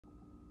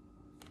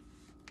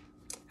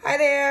Hi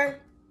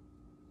there.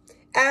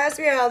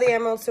 Asriel, the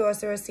Emerald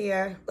Sorceress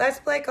here. Let's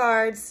play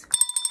cards.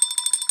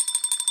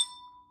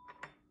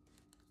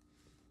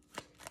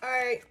 All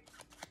right,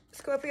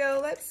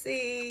 Scorpio, let's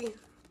see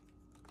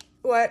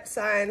what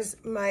signs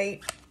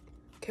might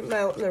come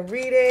out in the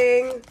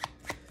reading.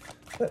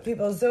 What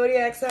people's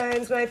zodiac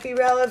signs might be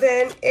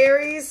relevant.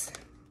 Aries,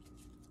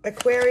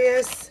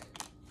 Aquarius,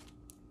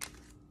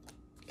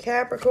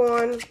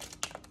 Capricorn,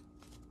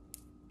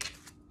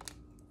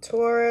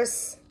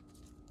 Taurus,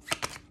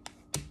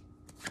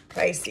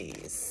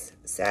 Pisces,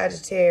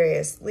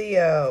 Sagittarius,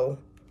 Leo,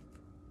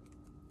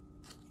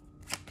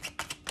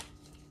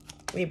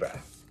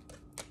 Libra.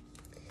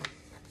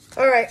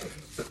 All right.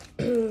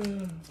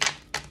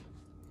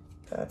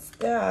 That's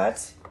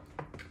that.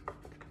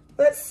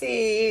 Let's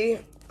see.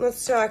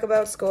 Let's talk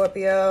about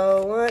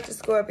Scorpio. What does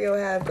Scorpio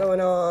have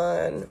going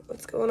on?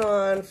 What's going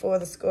on for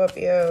the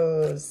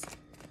Scorpios?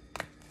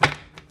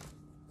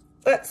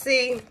 Let's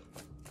see.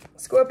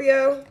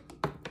 Scorpio,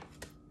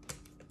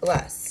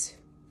 blessed.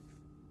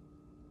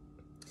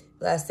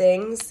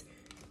 Blessings.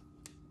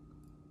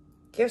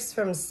 Gifts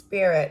from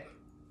spirit.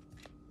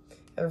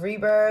 A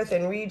rebirth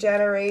and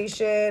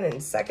regeneration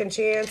and second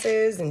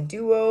chances and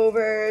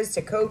do-overs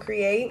to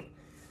co-create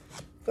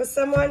with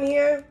someone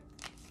here.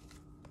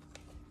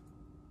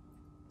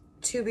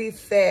 To be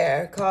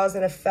fair, cause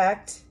and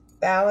effect,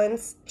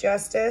 balance,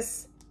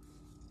 justice.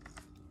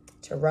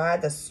 To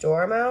ride the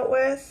storm out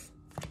with.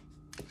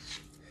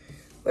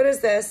 What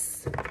is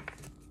this?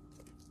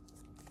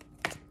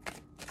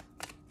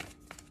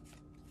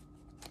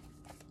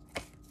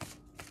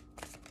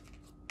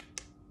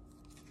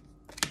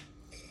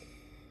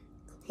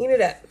 Clean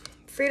it up.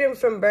 Freedom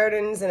from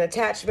burdens and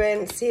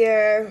attachments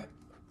here.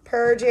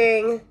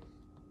 Purging.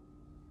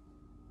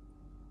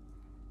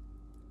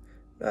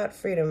 Not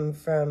freedom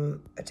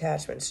from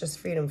attachments, just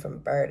freedom from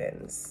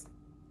burdens.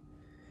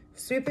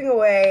 Sweeping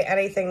away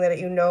anything that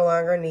you no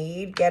longer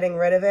need, getting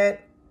rid of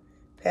it.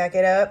 Pack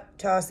it up,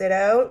 toss it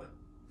out.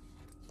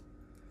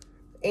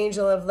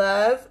 Angel of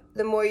love.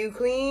 The more you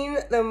clean,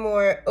 the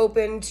more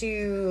open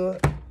to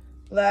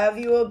love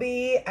you will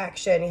be.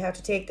 Action. You have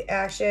to take the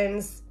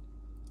actions.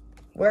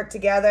 Work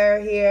together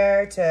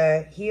here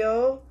to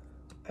heal.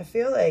 I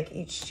feel like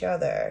each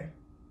other.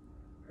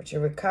 Or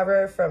to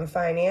recover from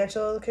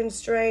financial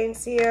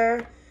constraints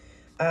here.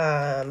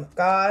 God,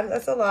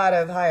 that's a lot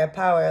of higher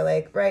power.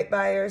 Like right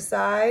by your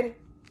side.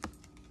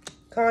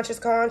 Conscious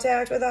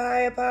contact with a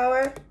higher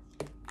power.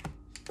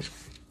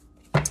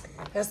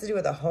 Has to do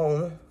with a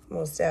home,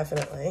 most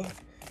definitely.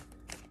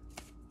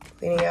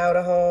 Cleaning out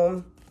a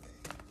home.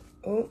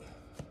 Ooh.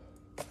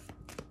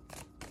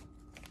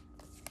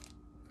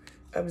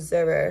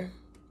 Observer.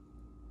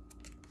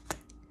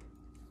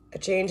 A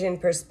change in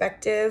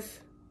perspective.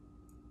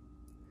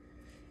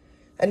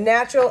 A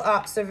natural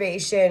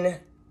observation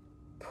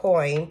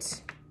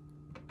point.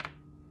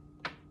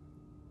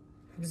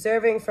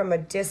 Observing from a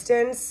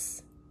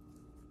distance.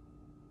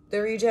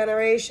 The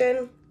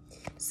regeneration.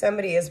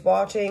 Somebody is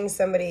watching,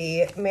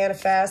 somebody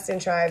manifest and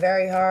try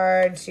very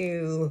hard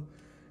to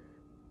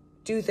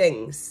do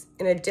things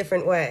in a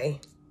different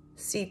way.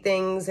 See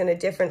things in a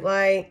different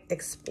light,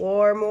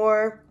 explore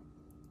more,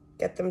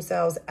 get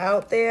themselves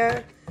out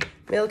there.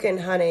 Milk and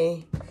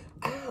honey.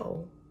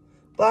 Ow.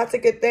 Lots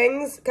of good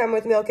things come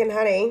with milk and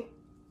honey.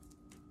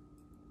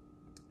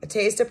 A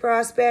taste of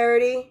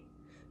prosperity,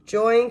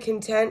 joy and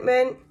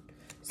contentment.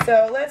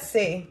 So let's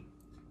see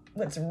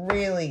what's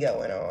really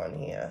going on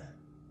here.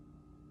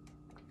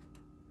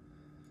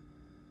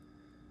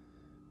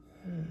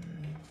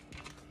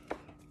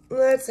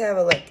 Let's have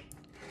a look.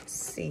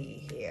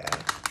 See here.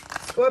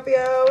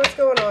 Scorpio, what's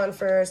going on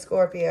for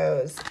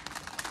Scorpios?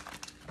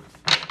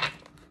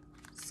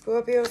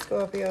 Scorpio,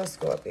 Scorpio,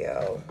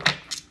 Scorpio.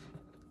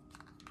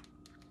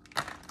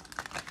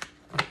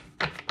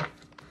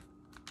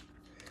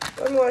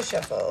 One more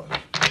shuffle.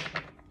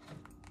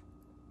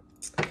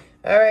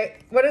 All right,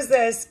 what is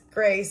this?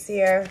 Grace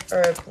here,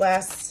 or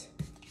blessed.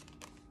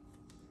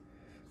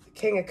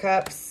 King of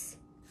Cups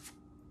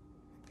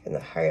and the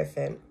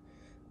Hierophant.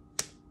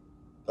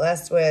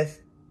 Blessed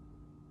with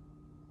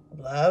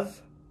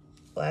love,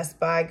 blessed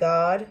by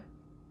God.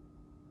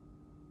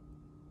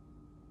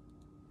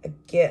 A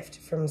gift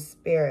from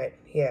spirit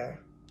here.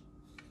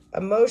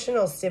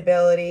 Emotional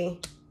stability,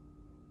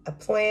 a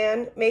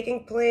plan,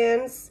 making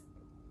plans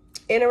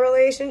in a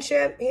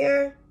relationship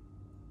here.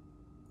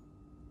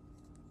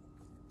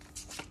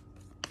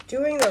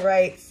 Doing the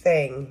right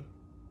thing.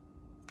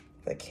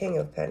 The King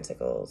of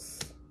Pentacles.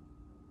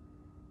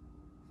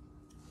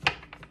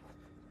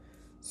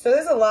 So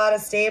there's a lot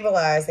of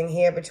stabilizing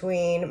here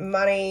between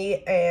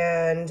money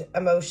and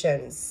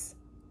emotions.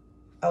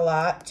 A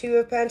lot. Two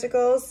of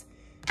Pentacles.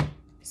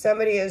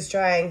 Somebody is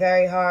trying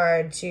very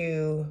hard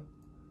to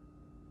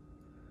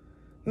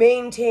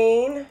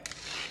maintain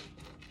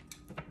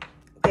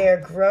their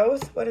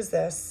growth. What is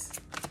this?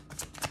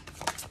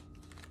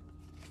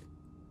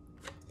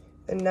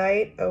 The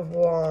Knight of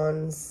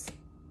Wands.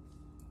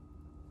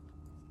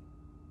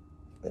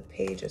 The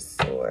Page of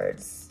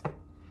Swords.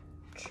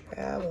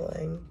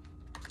 Traveling.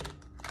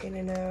 In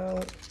and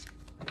out.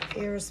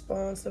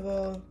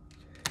 Irresponsible.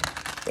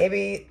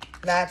 Maybe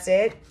that's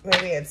it.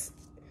 Maybe it's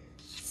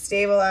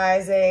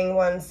stabilizing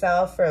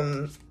oneself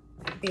from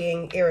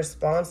being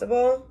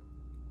irresponsible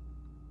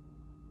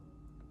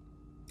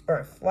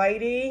or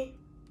flighty.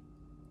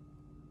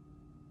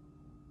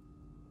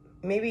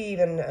 Maybe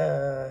even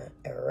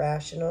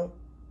irrational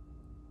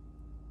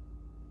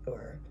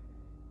or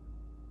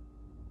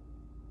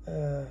I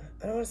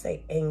don't want to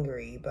say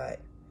angry, but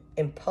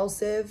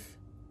impulsive.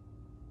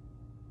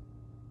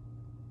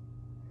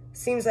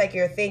 Seems like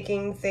you're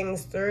thinking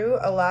things through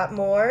a lot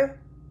more.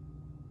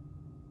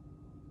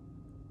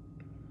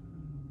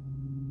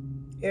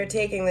 You're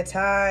taking the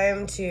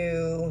time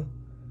to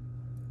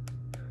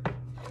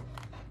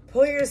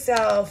pull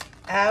yourself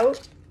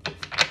out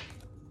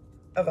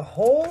of a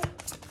hole.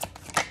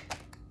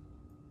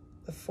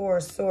 The Four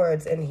of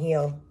Swords and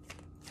heal.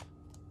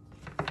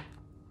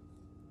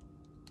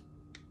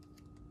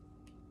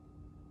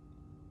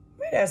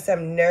 Might have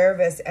some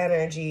nervous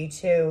energy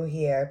too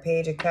here.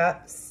 Page of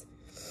Cups.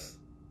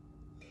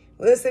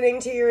 Listening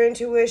to your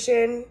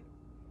intuition.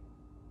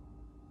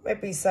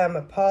 Might be some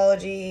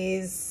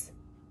apologies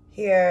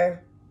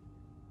here.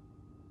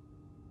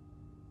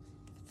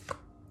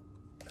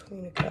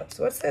 Queen of Cups.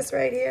 What's this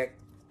right here?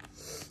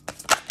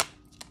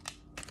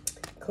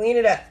 Clean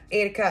it up.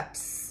 Eight of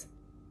Cups.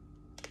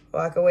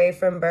 Walk away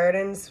from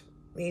burdens.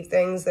 Leave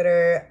things that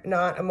are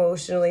not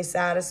emotionally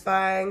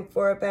satisfying.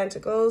 Four of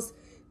Pentacles.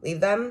 Leave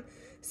them.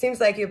 Seems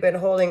like you've been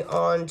holding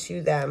on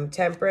to them.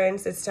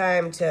 Temperance. It's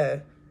time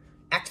to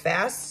act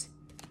fast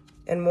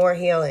and more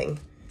healing.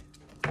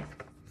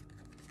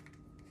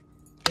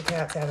 The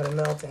cat's having a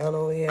meltdown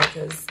over here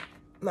because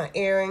my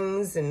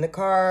earrings and the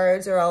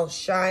cards are all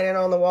shining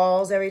on the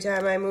walls every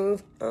time I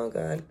move. Oh,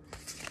 God.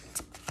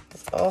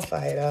 It's all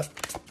fired up.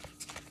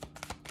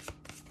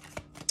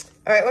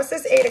 All right, what's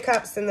this Eight of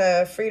Cups and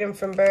the freedom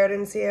from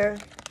burdens here?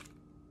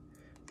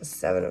 The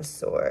Seven of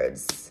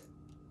Swords.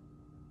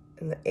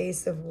 And the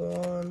Ace of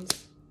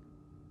Wands.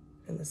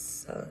 And the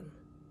Sun.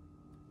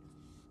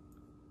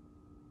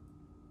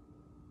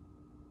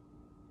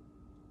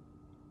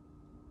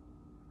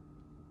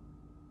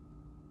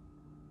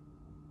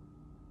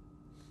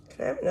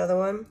 Can I have another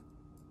one?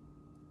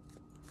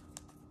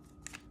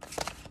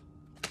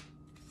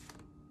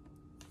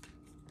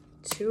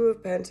 Two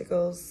of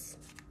Pentacles.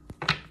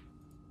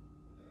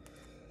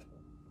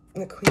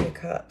 And the Queen of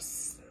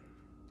Cups.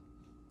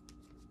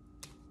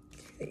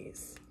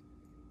 These.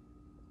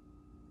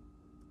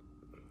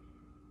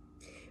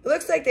 It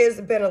looks like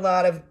there's been a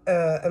lot of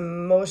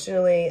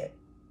emotionally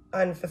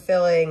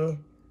unfulfilling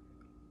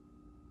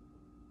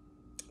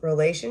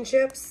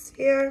relationships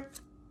here.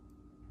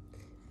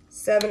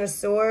 Seven of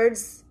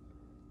Swords.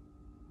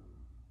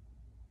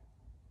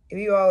 If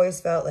you always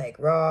felt like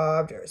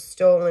robbed or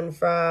stolen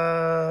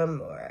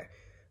from or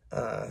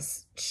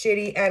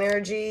shitty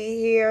energy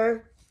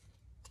here.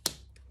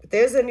 But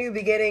there's a new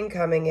beginning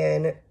coming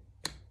in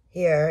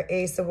here.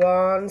 Ace of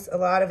Wands. A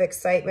lot of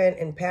excitement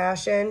and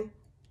passion.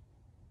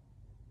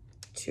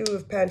 Two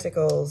of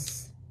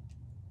Pentacles.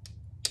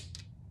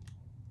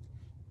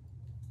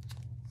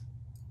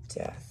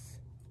 Death.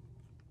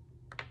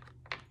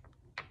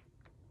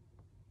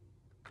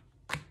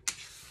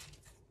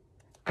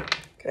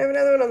 Can I have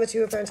another one on the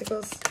Two of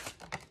Pentacles?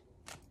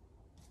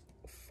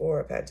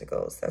 Four of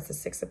Pentacles. That's the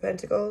Six of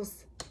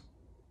Pentacles.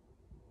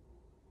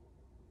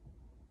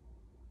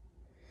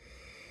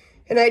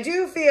 And I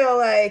do feel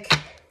like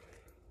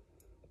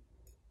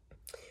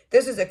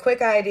this is a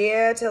quick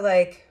idea to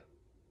like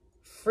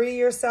free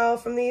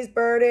yourself from these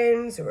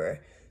burdens or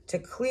to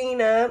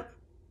clean up.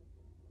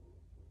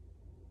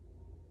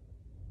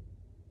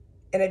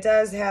 And it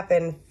does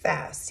happen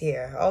fast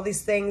here. All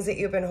these things that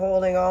you've been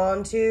holding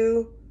on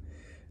to,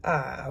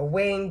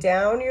 weighing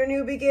down your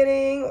new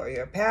beginning or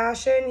your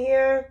passion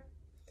here.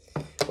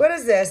 What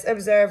is this?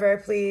 Observer,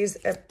 please.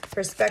 A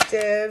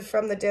perspective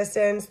from the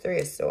distance. Three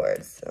of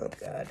Swords. Oh,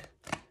 God.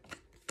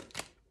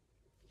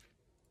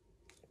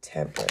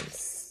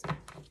 Temperance.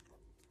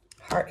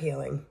 Heart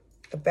healing.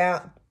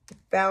 About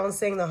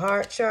balancing the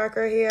heart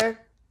chakra here.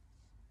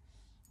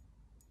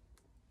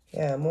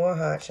 Yeah, more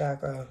heart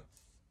chakra.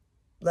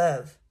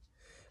 Love.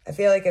 I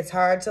feel like it's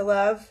hard to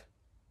love.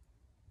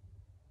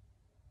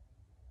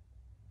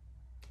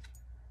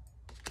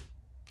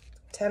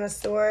 Ten of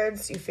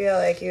Swords. You feel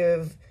like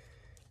you've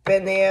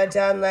been there,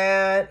 done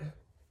that,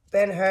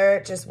 been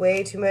hurt just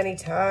way too many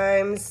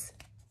times.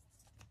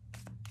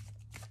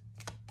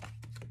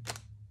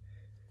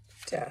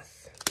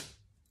 Death.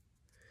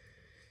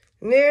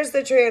 And there's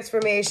the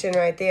transformation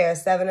right there.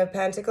 Seven of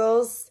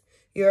Pentacles.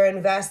 You're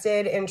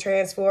invested in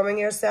transforming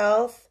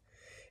yourself.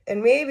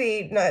 And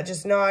maybe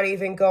not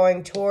even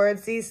going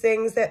towards these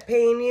things that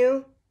pain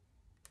you.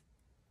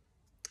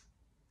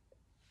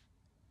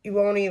 You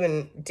won't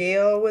even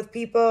deal with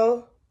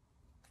people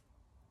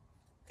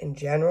in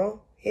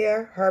general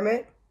here,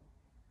 Hermit.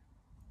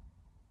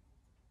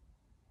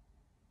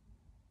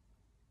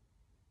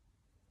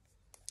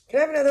 Can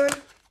I have another one?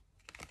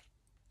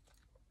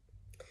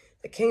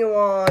 The King of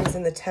Wands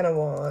and the Ten of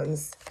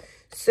Wands.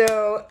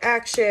 So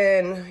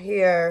action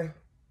here.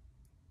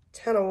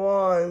 10 of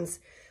Wands.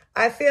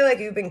 I feel like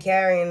you've been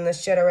carrying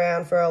this shit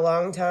around for a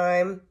long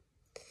time.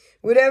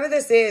 Whatever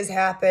this is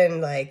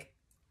happened like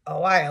a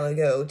while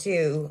ago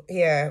too.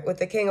 Here with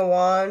the King of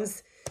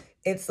Wands.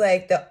 It's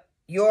like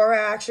your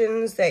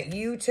actions that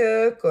you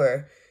took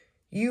or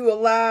you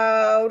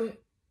allowed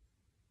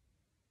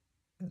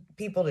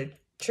people to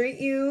treat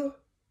you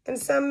in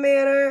some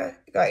manner.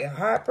 You got your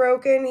heart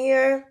broken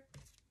here.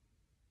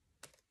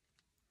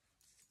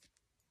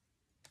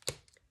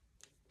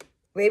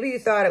 Maybe you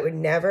thought it would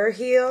never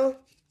heal.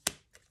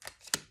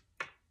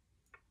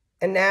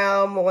 And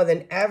now, more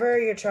than ever,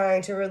 you're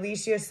trying to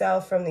release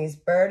yourself from these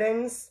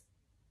burdens.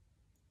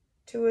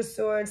 2 of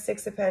Swords,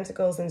 6 of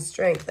Pentacles, and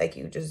Strength, like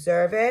you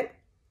deserve it.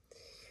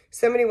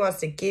 Somebody wants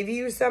to give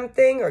you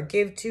something or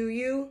give to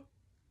you.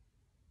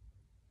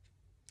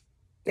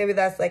 Maybe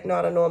that's like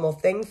not a normal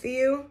thing for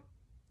you.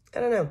 I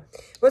don't know.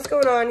 What's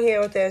going on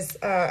here with this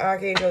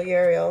Archangel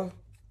Uriel?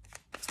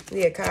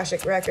 The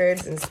Akashic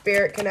Records and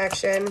Spirit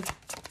Connection.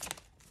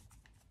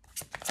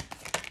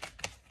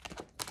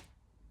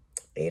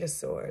 8 of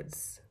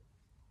Swords.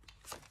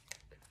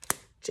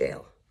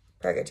 Jail.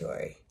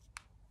 Purgatory.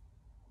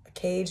 A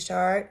caged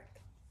heart.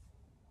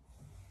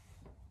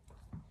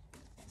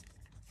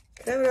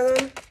 Can I have another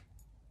one?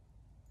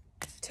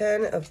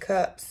 10 of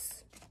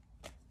Cups.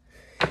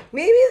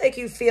 Maybe like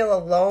you feel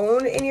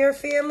alone in your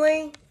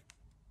family.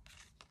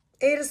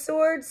 8 of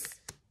Swords.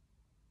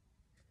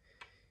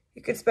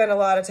 You could spend a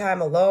lot of time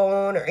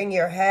alone or in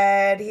your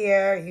head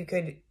here. You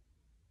could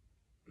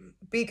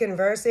be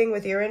conversing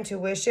with your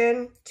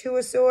intuition. 2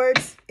 of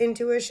Swords,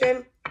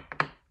 intuition.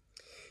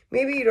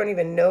 Maybe you don't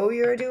even know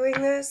you're doing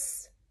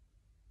this.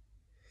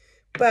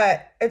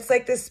 But it's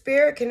like the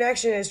spirit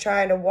connection is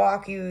trying to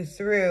walk you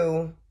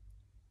through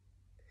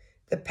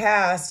the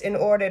past in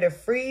order to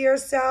free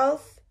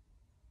yourself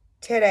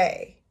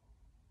today.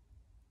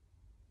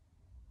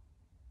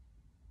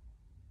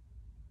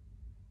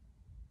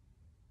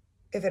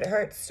 If it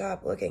hurts,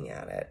 stop looking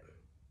at it.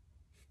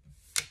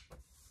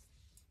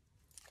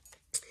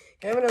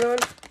 Can I have another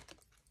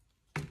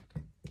one?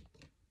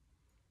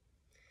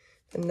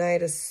 The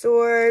Knight of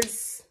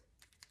Swords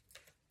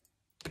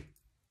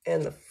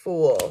and the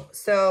Fool.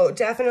 So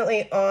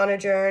definitely on a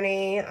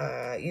journey.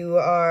 You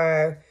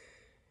are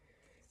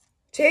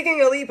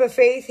taking a leap of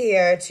faith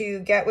here to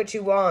get what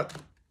you want.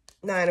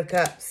 9 of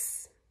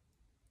Cups.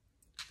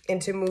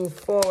 And to move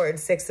forward.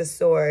 6 of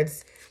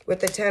Swords. With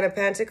the 10 of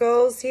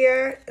Pentacles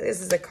here, this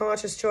is a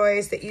conscious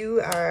choice that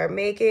you are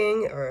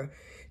making or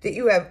that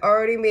you have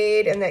already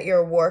made and that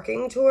you're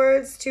working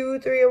towards. 2,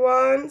 3 of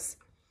Wands.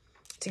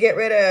 To get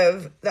rid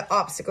of the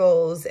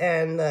obstacles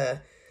and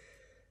the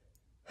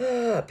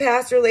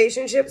past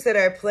relationships that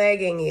are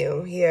plaguing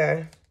you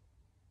here.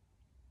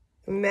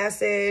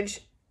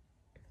 Message,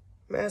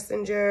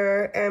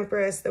 Messenger,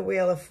 Empress, the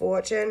Wheel of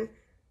Fortune.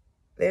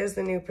 There's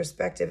the new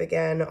perspective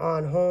again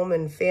on home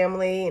and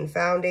family and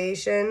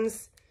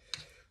foundations.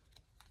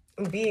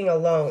 Being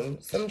alone.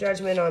 Some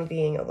judgment on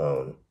being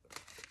alone.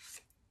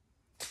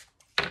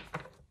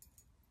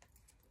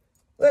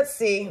 Let's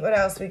see what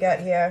else we got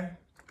here.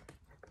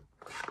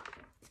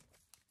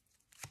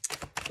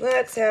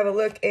 Let's have a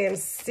look and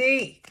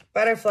see.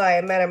 Butterfly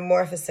and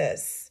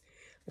Metamorphosis.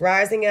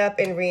 Rising up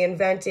and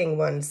reinventing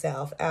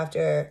oneself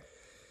after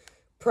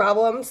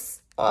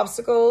problems,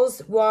 obstacles,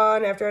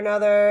 one after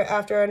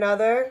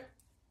another.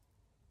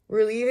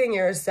 Relieving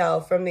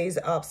yourself from these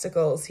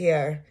obstacles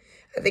here.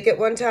 I think at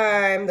one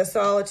time, the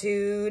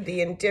solitude,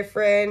 the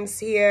indifference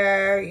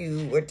here,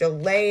 you were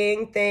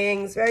delaying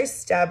things, very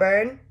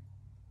stubborn.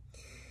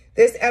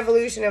 This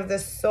evolution of the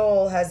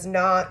soul has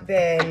not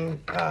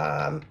been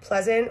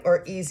pleasant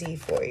or easy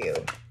for you.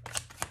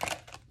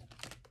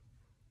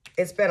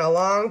 It's been a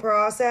long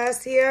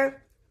process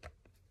here.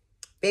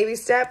 Baby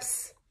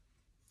steps,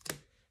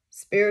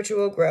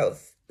 spiritual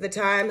growth. The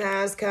time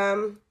has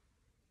come.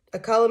 A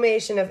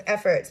culmination of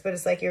efforts, but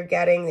it's like you're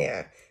getting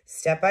there.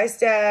 Step by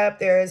step,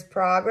 there is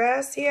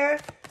progress here.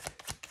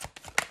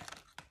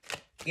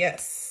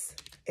 Yes,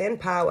 and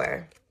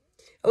power.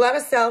 A lot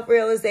of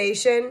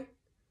self-realization.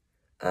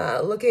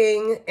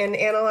 Looking and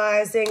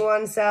analyzing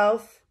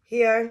oneself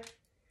here.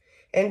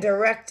 And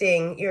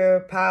directing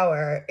your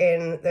power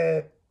in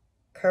the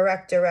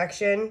correct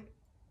direction.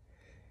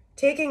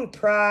 Taking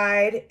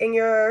pride in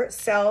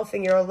yourself,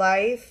 in your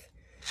life.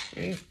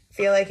 You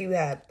feel like you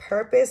have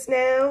purpose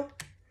now.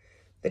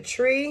 The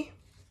tree,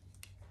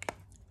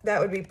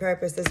 that would be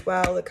purpose as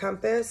well. The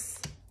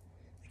compass,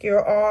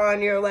 you're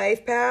on your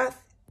life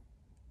path,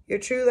 your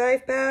true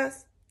life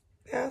path.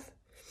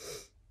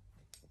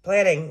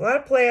 Planning, a lot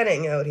of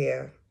planning out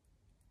here.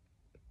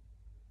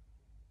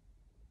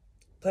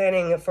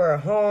 Planning for a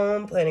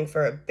home, planning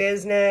for a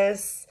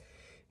business.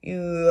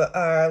 You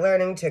are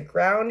learning to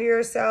ground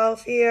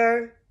yourself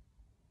here.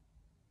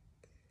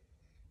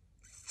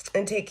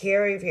 And take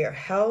care of your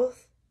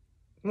health.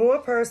 More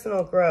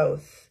personal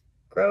growth.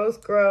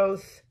 Growth.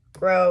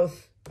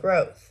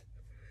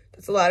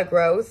 That's a lot of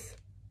growth.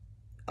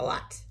 A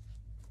lot.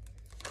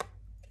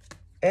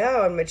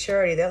 Oh, and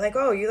maturity. They're like,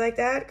 oh, you like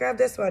that? Grab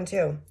this one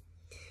too.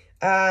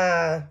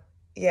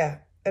 Yeah,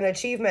 an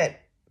achievement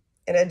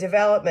and a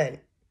development.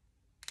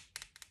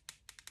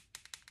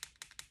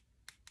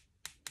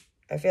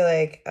 I feel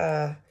like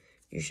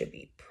you should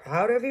be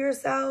proud of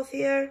yourself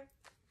here.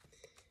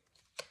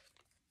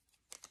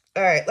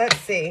 All right, let's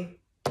see.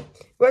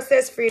 What's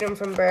this? Freedom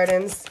from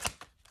burdens.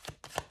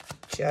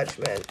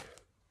 Judgment.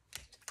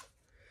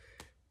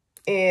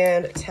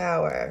 And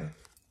Tower.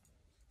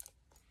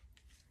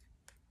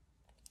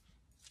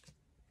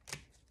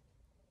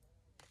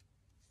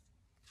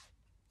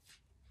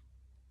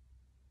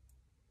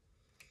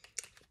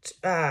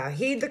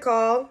 Heed the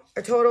call.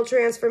 A total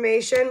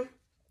transformation.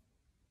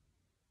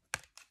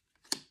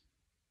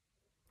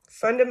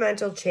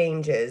 Fundamental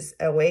changes.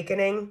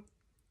 Awakening.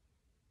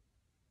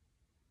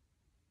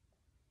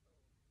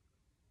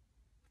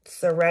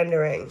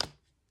 Surrendering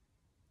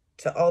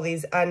to all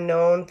these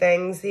unknown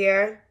things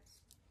here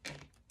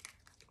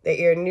that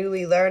you're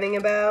newly learning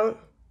about.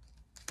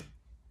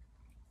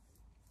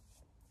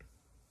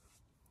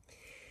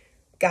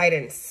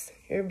 Guidance.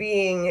 You're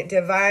being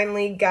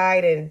divinely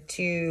guided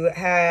to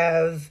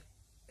have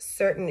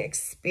certain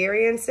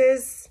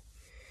experiences.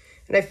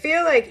 And I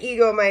feel like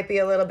ego might be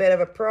a little bit of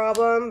a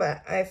problem,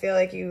 but I feel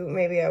like you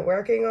maybe are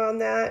working on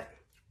that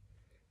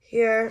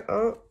here.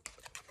 Oh,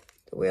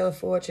 the Wheel of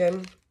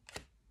Fortune.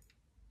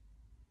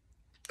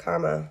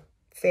 Karma.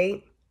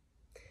 Fate.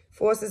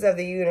 Forces of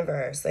the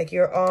universe. Like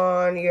you're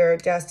on your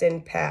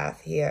destined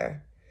path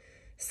here.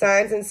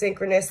 Signs and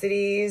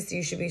synchronicities.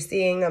 You should be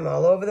seeing them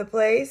all over the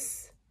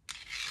place.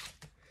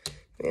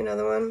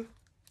 Another one.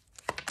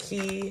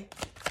 Key.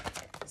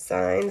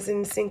 Signs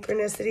and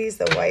synchronicities.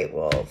 The White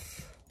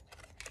Wolf.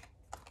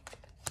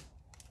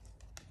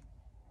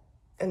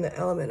 And the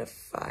element of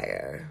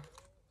fire.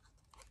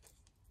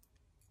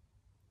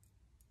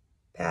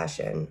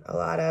 Passion. A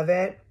lot of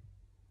it.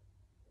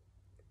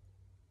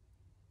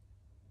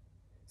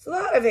 It's a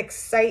lot of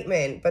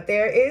excitement, but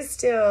there is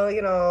still,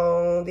 you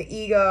know, the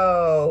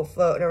ego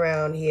floating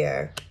around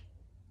here.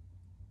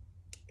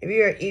 Maybe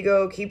your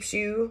ego keeps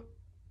you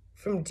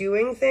from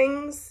doing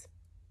things.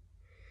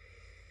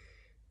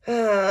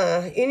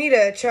 You need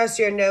to trust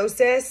your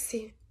gnosis.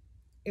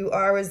 You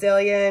are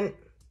resilient.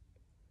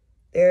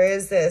 There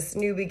is this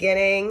new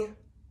beginning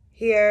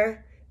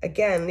here.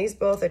 Again, these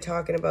both are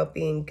talking about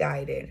being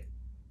guided.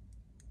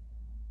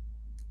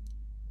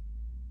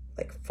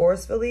 Like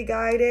forcefully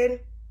guided.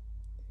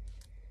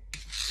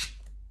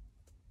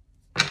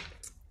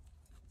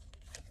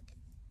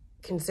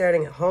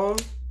 Concerning a home.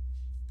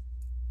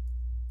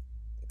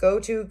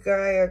 Go-to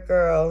guy or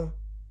girl.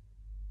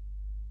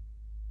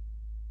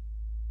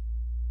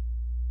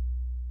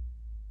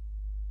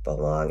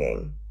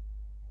 Belonging.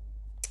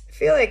 I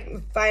feel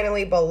like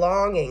finally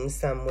belonging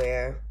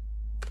somewhere.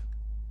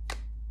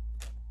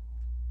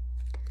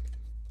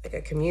 Like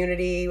a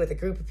community with a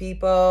group of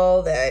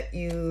people that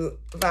you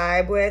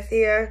vibe with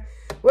here.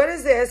 What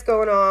is this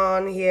going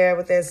on here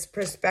with this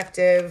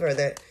perspective or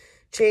the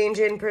change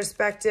in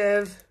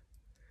perspective?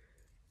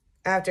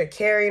 After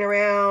carrying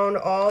around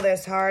all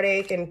this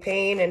heartache and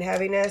pain and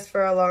heaviness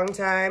for a long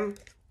time.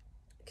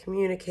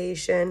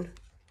 Communication.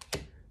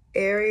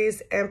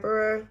 Aries,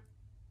 Emperor.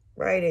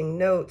 Writing,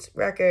 notes,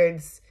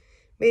 records.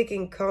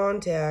 Making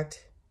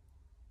contact.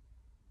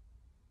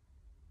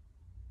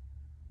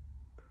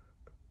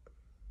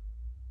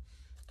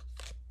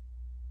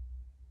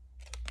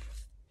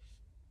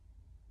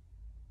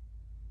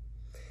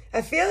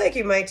 I feel like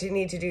you might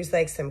need to do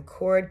like some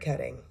cord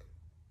cutting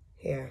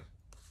here.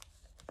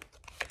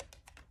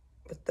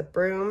 With the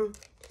broom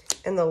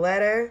and the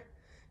letter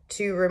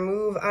to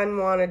remove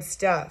unwanted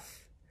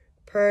stuff.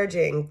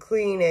 Purging,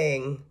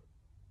 cleaning,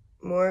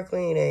 more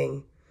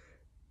cleaning.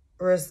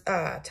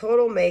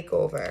 Total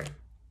makeover.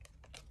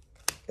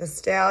 The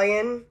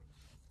Stallion.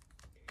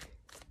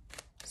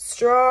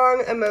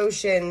 Strong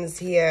emotions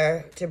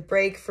here to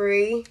break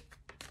free.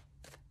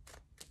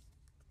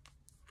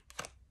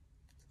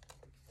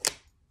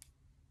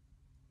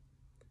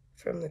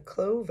 From the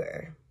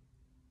Clover.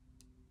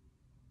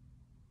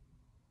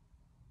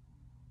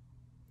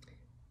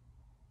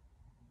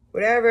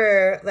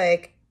 Whatever,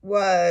 like,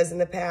 was in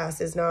the past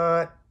is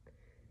not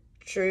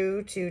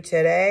true to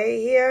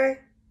today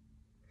here.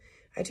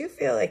 I do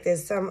feel like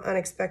there's some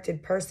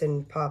unexpected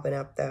person popping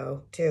up,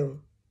 though,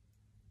 too.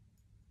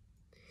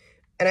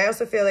 And I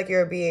also feel like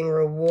you're being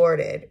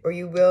rewarded, or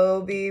you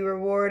will be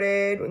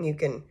rewarded when you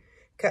can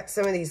cut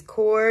some of these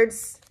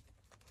cords.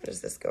 What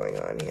is this going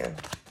on here?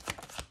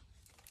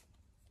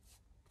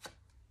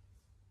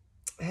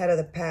 Head of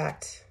the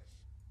pact.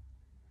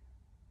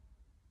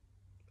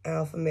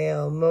 Alpha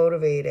male,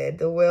 motivated,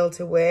 the will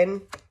to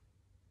win.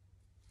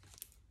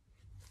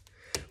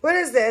 What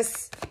is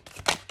this?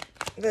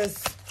 The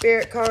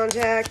spirit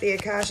contact, the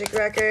Akashic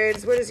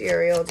records. What is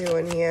Uriel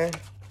doing here?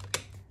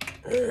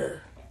 Ugh.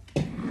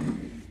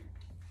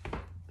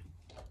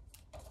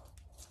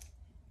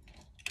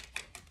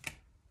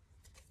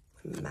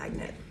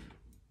 Magnet.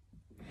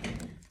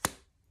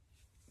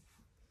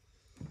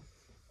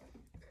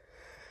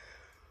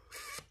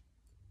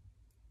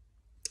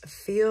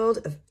 field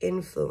of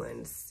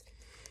influence.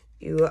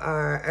 You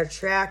are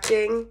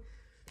attracting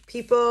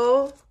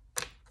people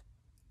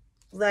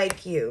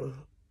like you,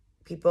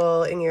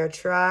 people in your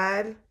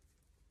tribe.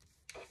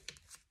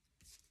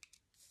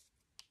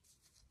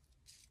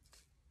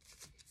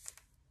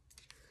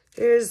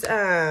 There's,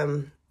 I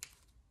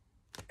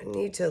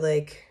need to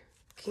like,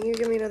 can you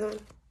give me another one?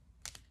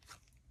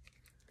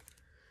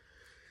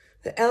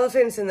 The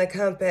elephants and the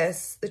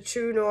compass, the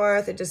true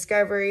north, the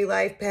discovery,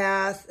 life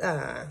path,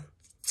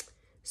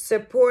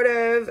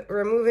 supportive,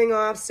 removing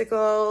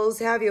obstacles,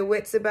 have your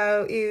wits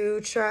about you,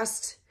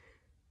 trust.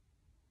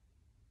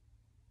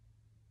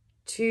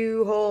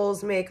 Two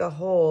wholes make a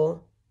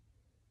whole.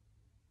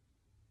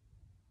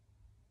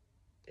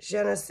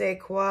 Je ne sais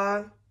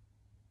quoi.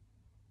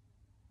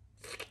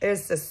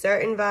 There's a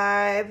certain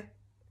vibe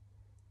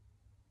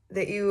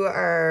that you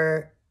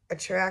are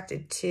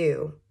attracted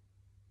to.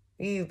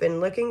 You've been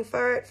looking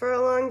for it for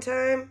a long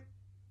time.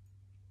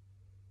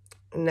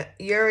 And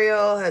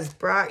Uriel has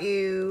brought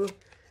you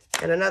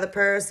and another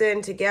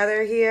person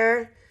together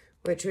here,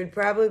 which would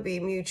probably be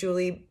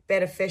mutually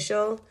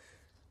beneficial.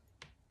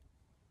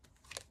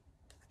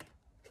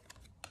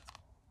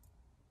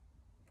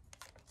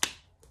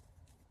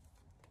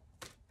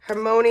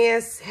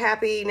 Harmonious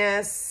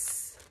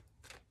happiness,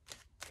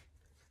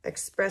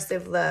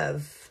 expressive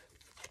love.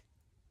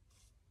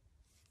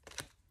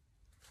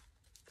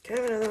 Can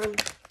I have another one?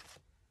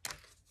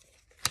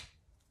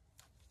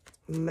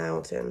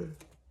 Mountain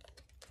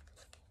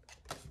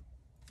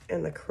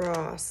and the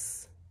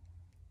cross.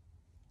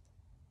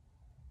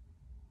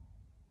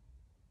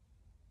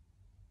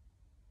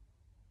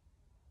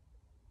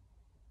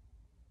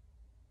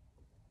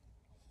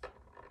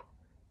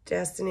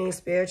 Destiny,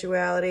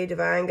 spirituality,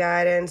 divine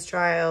guidance,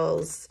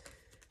 trials.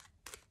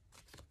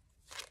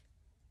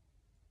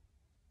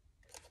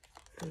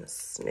 And a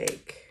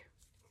snake.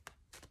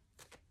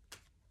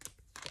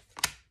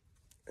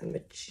 A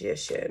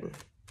magician.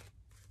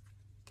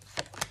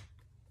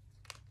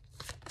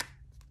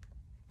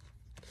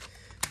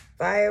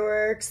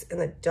 Fireworks and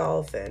the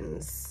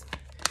dolphins.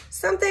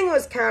 Something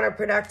was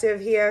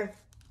counterproductive here.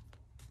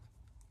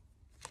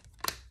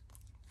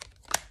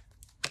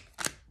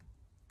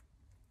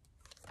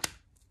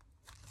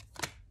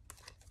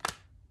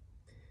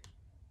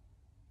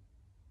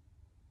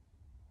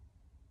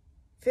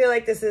 I feel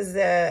like this is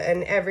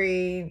an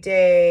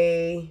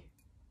everyday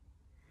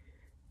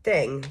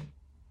thing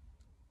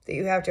that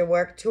you have to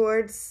work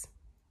towards.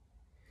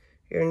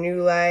 Your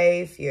new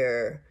life,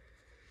 your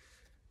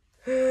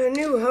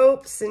new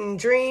hopes and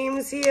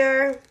dreams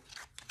here.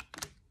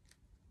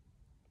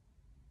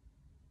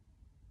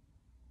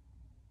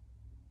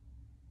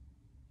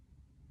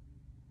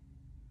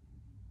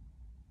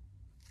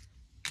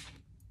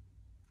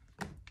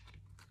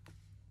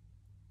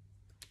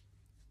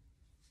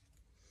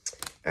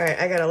 All right,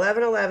 I got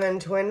 1111,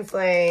 Twin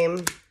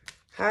Flame,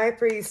 High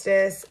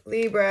Priestess,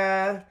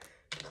 Libra,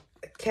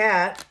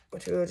 Cat,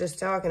 which we were just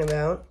talking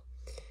about,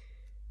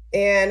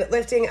 and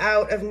lifting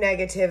out of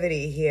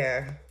negativity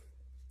here.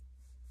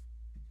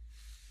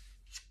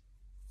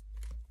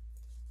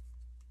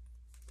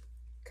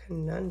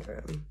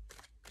 Conundrum.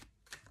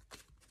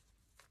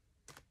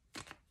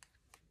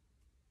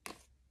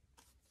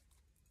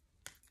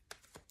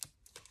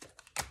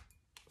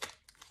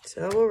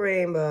 Double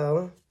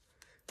rainbow.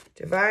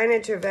 Divine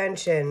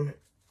intervention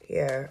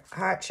here.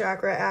 Heart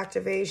chakra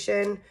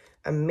activation.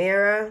 A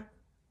mirror.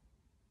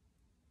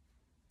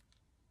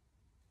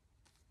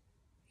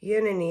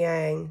 Yin and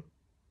yang.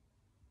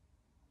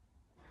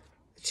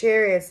 The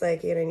Chariot's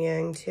like yin and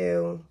yang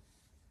too.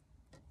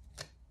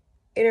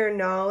 Inner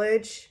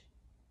knowledge.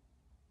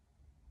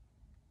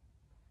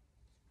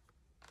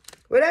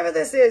 Whatever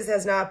this is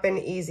has not been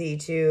easy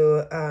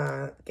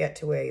to get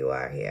to where you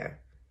are here.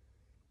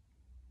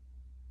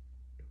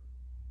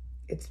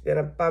 It's been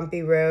a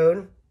bumpy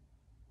road.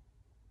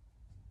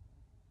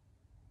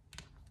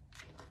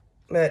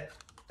 But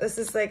this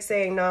is like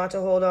saying not to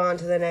hold on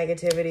to the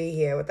negativity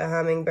here with the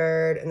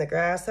hummingbird and the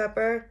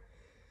grasshopper.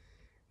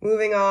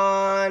 Moving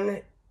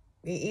on.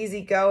 Be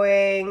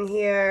easygoing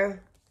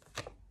here.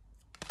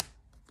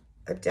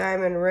 A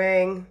diamond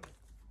ring.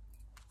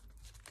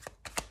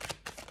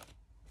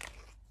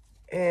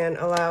 And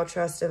allow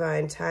trust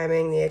divine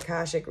timing, the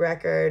Akashic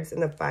records,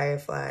 and the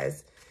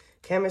fireflies.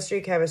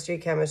 Chemistry, chemistry,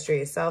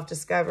 chemistry.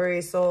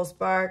 Self-discovery, soul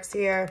sparks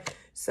here.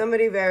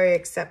 Somebody very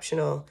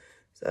exceptional.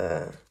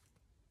 So,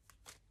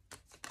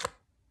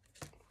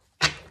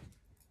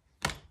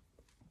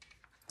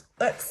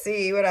 let's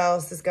see what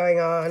else is going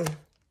on.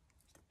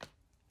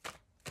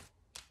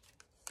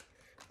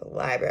 The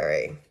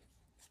library.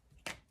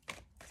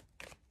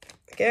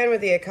 Again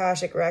with the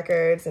Akashic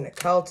records and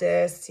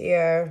occultist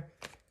here.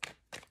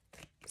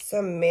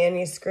 Some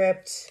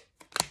manuscript,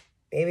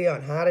 maybe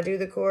on how to do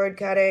the cord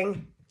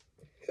cutting.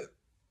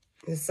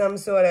 There's some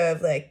sort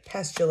of like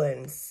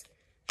pestilence,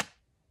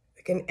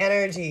 like an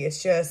energy.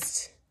 It's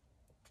just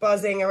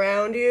buzzing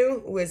around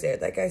you.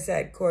 Wizard, like I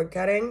said, cord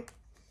cutting.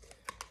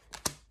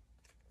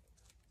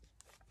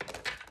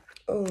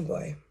 Oh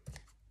boy.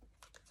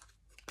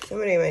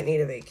 Somebody might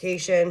need a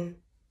vacation.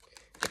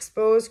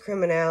 Expose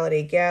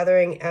criminality,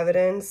 gathering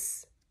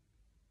evidence.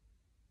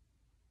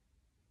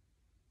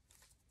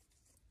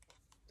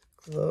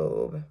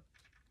 Globe.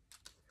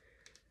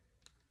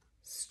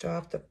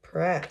 Stop the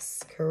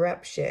press.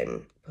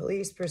 Corruption.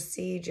 Police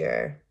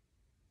procedure.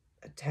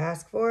 A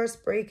task force.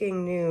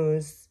 Breaking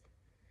news.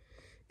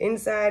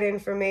 Inside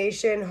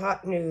information.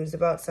 Hot news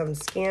about some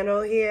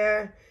scandal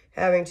here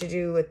having to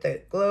do with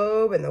the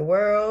globe and the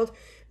world.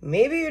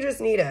 Maybe you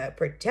just need to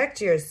protect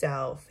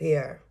yourself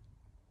here.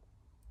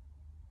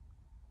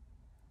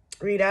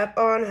 Read up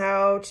on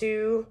how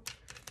to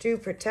do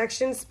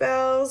protection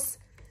spells.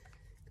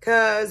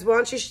 Because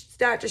once you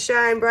start to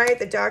shine bright,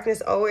 the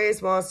darkness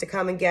always wants to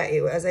come and get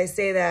you. As I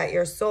say that,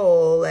 your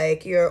soul,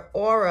 like your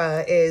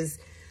aura is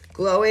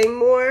glowing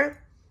more.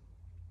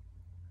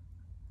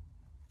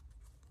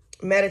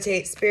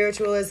 Meditate,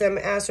 spiritualism,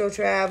 astral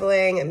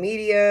traveling, a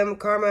medium,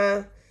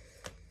 karma.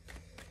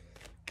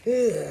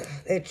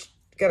 It's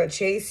gonna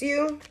chase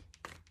you.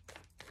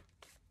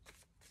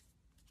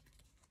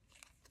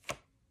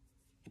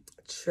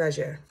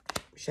 Treasure.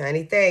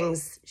 Shiny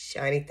things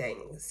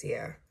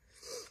here.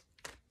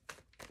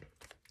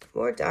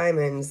 More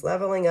diamonds.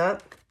 Leveling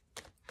up.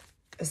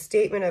 A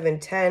statement of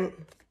intent.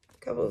 A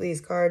couple of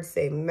these cards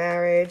say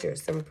marriage or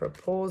some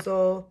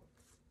proposal.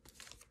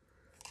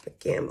 A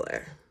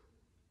gambler.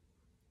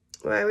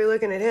 Why are we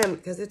looking at him?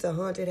 Because it's a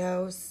haunted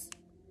house.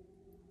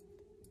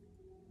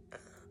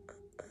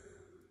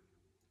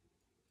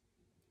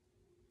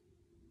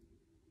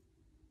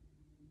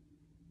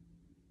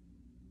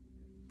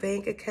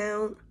 Bank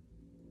account.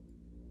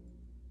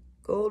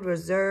 Gold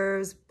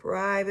reserves.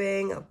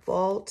 Bribing. A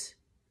vault.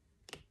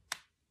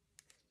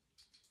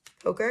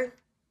 Poker.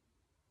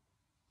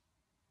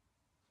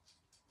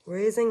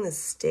 Raising the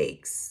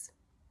stakes.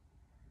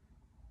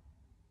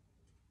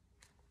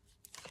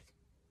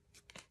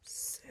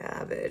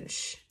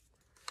 Savage.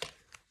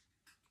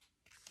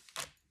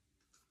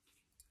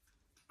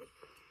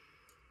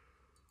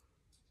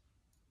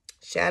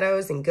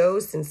 Shadows and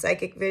ghosts and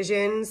psychic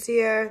visions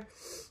here.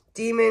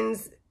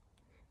 Demons.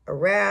 A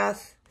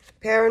wrath.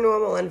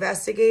 Paranormal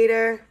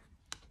investigator.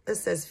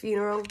 This says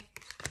funeral.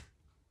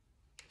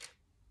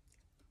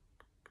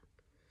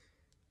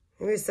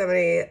 Maybe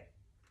somebody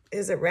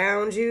is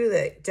around you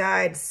that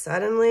died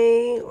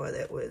suddenly or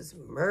that was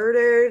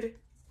murdered.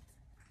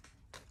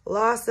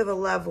 Loss of a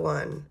loved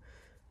one.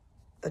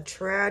 A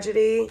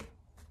tragedy.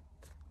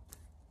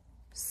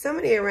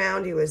 Somebody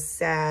around you is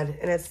sad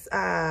and it's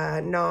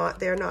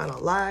they're not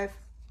alive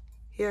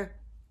here.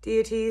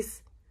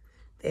 Deities.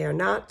 They are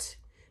not.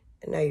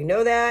 And now you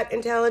know that,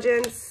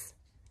 intelligence.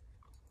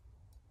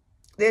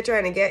 They're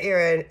trying to get your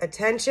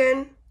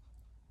attention.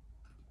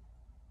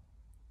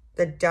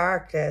 The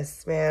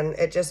darkness, man,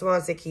 it just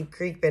wants to keep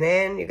creeping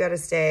in. You got to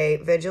stay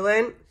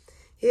vigilant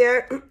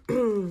here.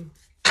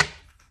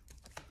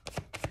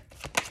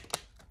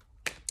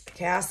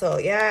 Castle,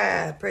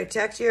 yeah,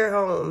 protect your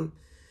home.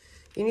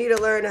 You need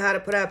to learn how to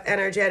put up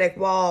energetic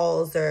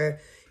walls or,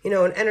 an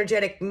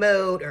energetic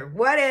moat or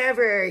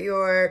whatever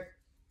your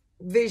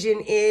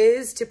vision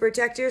is to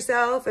protect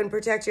yourself and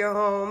protect your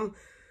home.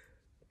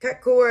 Cut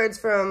cords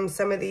from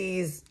some of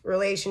these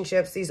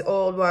relationships, these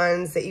old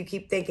ones that you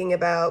keep thinking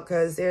about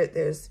because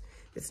it's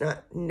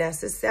not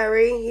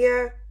necessary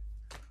here.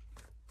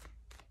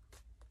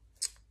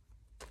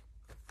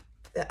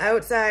 The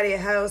outside of your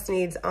house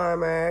needs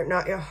armor,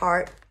 not your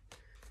heart.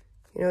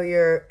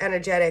 Your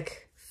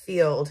energetic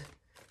field,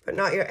 but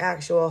not your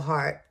actual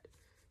heart.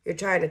 You're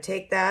trying to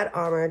take that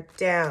armor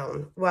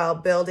down while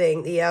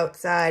building the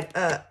outside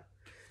up.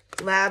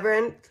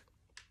 Labyrinth.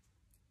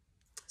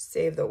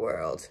 Save the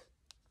world.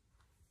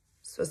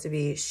 Supposed to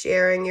be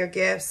sharing your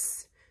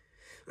gifts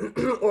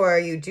or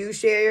you do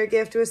share your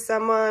gift with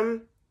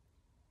someone.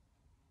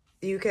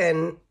 You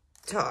can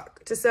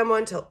talk to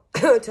someone,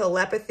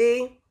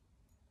 telepathy.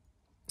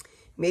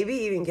 Maybe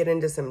even get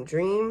into some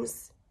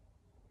dreams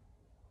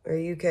or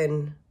you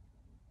can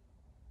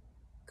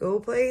go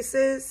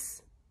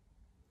places.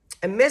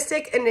 A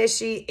mystic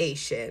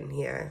initiation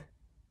here.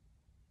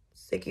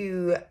 It's like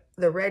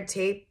the red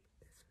tape,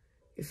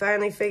 you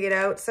finally figured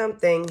out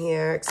something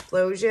here.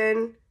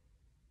 Explosion.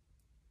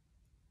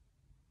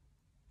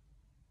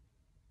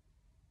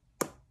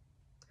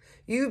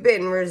 You've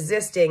been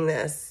resisting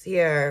this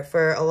here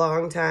for a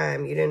long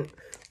time. You didn't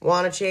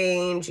want to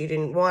change. You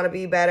didn't want to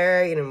be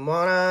better. You didn't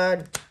want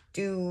to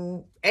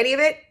do any of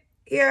it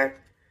here.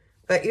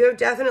 But you have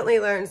definitely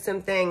learned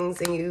some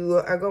things, and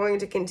you are going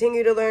to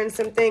continue to learn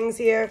some things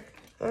here.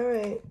 All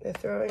right, they're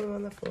throwing him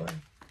on the floor.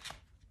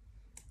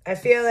 I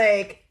feel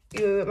like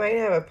you might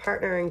have a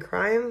partner in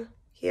crime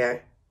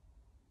here.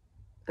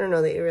 I don't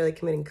know that you're really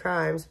committing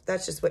crimes. But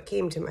that's just what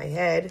came to my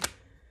head.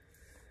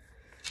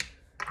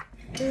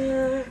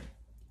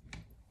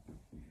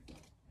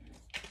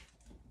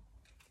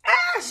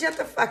 Shut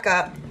the fuck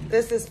up.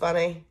 This is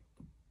funny.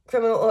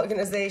 Criminal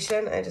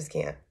organization. I just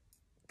can't.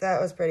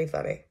 That was pretty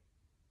funny.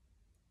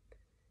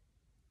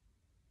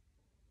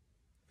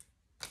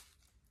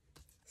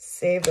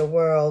 Save the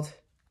world.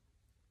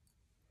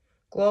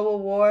 Global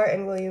war,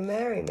 and will you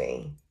marry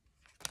me?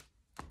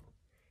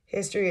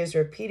 History is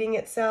repeating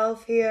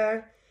itself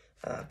here.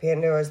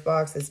 Pandora's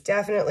box has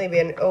definitely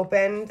been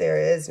opened. There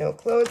is no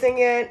closing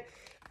it.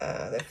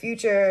 The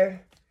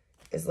future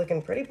is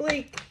looking pretty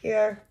bleak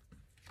here.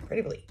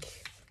 Pretty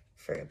bleak.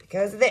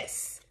 Because of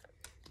this.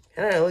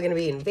 I don't know, we're going to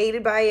be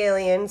invaded by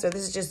aliens. So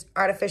this is just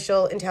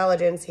artificial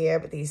intelligence here.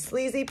 But these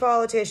sleazy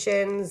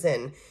politicians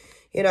and,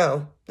 you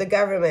know, the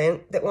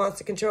government that wants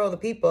to control the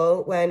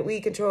people when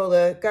we control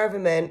the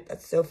government.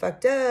 That's so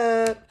fucked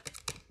up.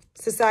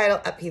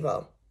 Societal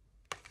upheaval.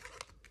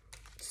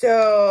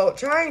 So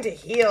trying to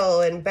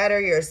heal and better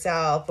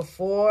yourself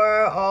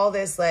before all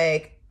this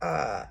like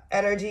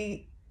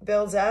energy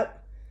builds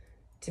up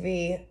to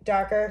be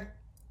darker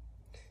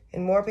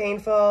and more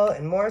painful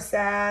and more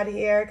sad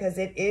here, because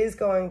it is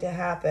going to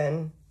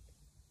happen.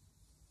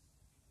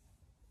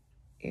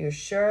 You're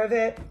sure of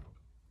it?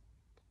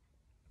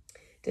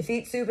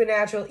 Defeat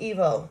supernatural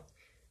evil.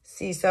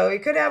 See, so you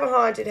could have a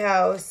haunted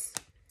house,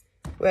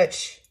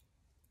 which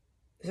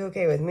is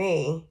okay with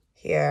me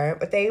here,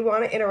 but they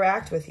want to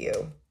interact with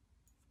you.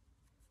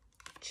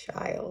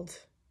 Child.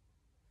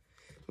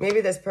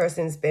 Maybe this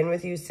person's been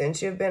with you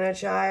since you've been a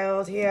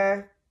child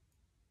here.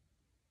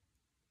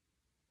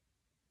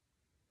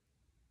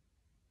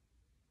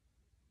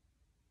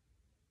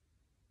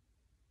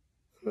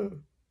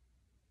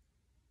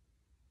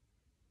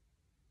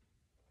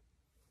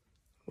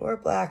 More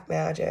black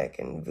magic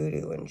and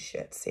voodoo and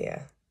shits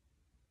here.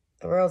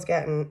 The world's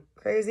getting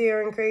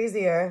crazier and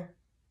crazier.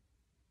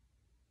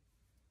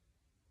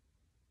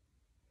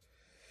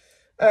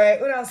 All right,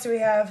 what else do we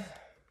have?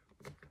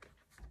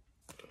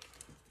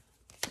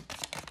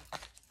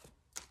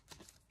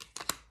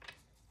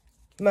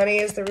 Money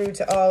is the root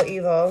to all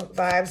evil.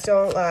 Vibes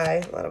don't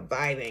lie. A lot of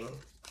vibing.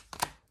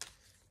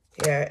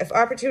 Here. If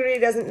opportunity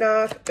doesn't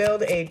knock,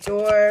 build a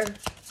door.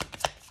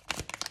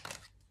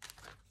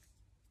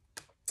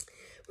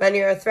 When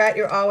you're a threat,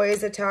 you're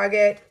always a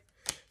target.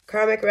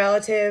 Karmic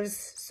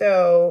relatives.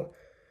 So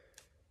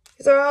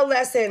these are all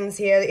lessons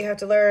here that you have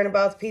to learn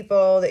about the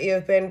people that you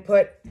have been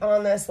put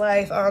on this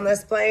life, on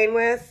this plane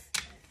with.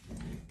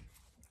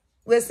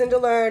 Listen to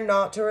learn,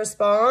 not to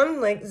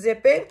respond. Like,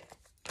 zip it.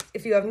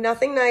 If you have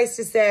nothing nice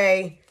to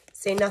say,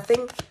 say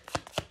nothing.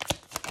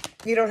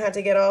 You don't have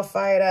to get all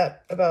fired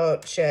up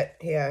about shit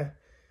here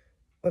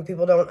when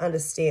people don't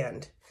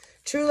understand.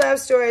 True love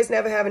stories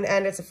never have an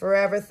end. It's a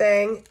forever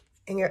thing.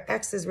 And your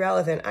ex is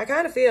relevant. I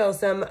kind of feel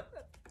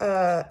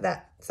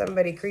that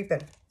somebody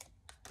creeping.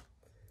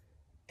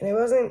 And I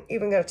wasn't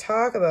even going to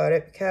talk about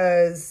it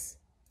because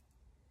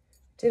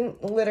it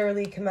didn't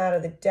literally come out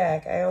of the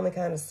deck. I only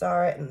kind of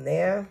saw it in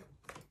there.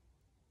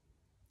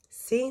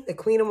 See? The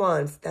Queen of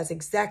Wands. That's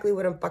exactly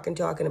what I'm fucking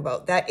talking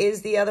about. That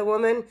is the other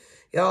woman.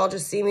 Y'all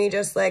just see me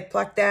just like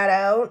pluck that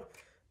out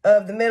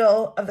of the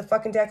middle of the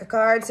fucking deck of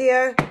cards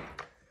here.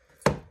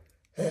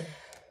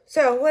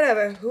 So,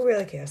 whatever. Who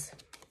really cares?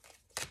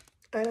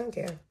 I don't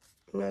care.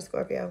 I'm not a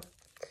Scorpio.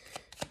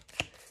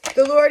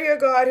 The Lord your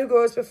God who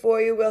goes before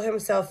you will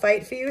himself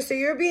fight for you. So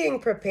you're being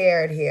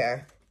prepared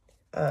here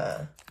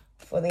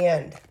for the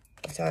end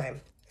of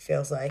time, it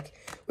feels like.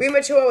 We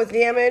mature with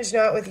damage,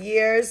 not with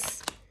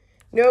years.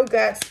 No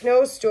guts,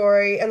 no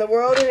story. And the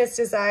world and its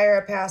desire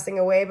are passing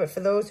away. But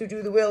for those who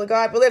do the will of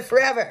God will live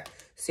forever.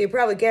 So you're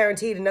probably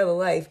guaranteed another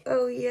life.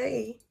 Oh,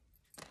 yay.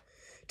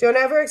 Don't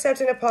ever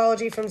accept an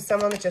apology from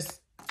someone that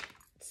just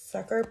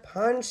sucker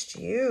punched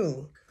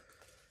you.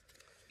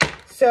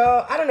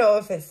 So, I don't know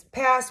if it's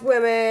past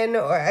women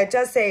or it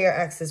does say your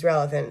ex is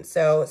relevant.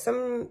 So,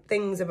 some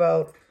things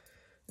about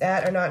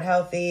that are not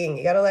healthy and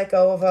you got to let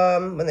go of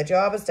them. When the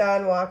job is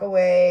done, walk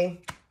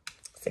away.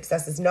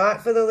 Success is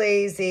not for the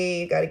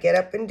lazy. You got to get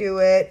up and do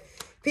it.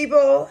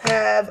 People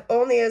have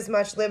only as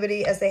much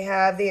liberty as they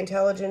have the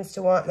intelligence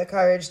to want and the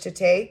courage to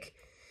take.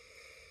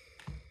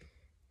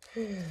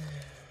 If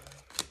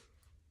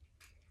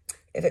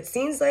it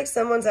seems like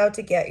someone's out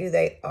to get you,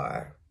 they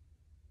are.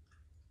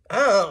 I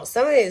don't know.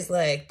 Somebody's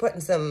like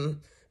putting some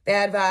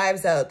bad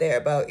vibes out there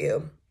about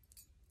you.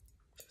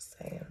 Just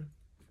saying.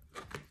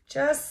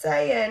 Just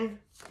saying.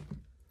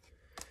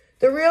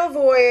 The real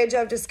voyage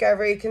of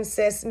discovery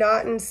consists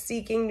not in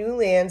seeking new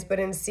lands, but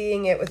in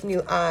seeing it with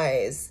new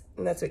eyes.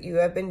 And that's what you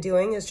have been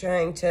doing, is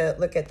trying to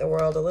look at the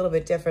world a little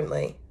bit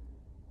differently.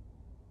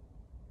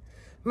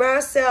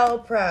 Marcel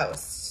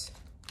Proust.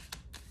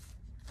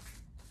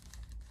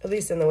 At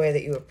least in the way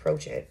that you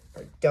approach it,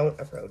 or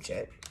don't approach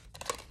it.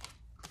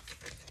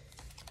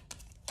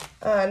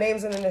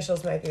 Names and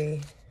initials might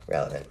be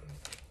relevant.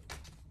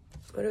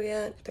 What are we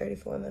at?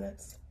 34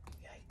 minutes.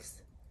 Yikes.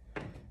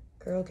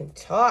 Girl can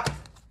talk.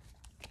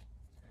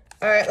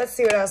 All right, let's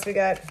see what else we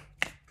got.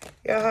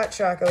 Your heart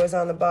chakra was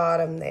on the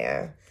bottom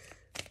there.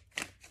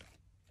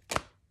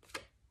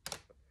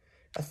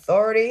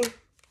 Authority.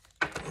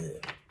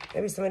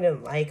 Maybe somebody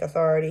didn't like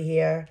authority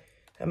here.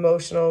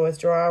 Emotional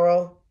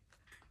withdrawal.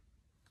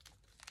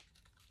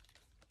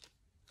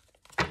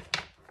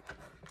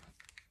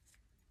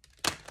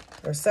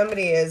 Or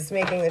somebody is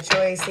making the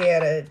choice here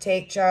to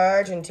take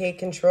charge and take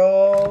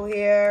control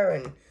here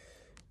and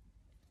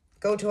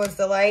go towards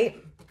the light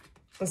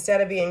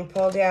instead of being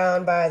pulled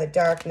down by the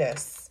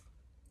darkness.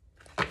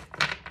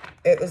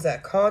 It was a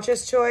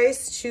conscious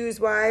choice. Choose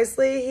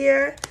wisely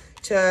here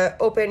to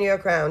open your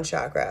crown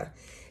chakra.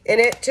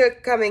 And it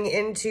took coming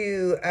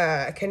into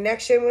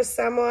connection with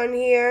someone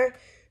here,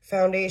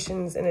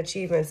 foundations and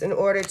achievements, in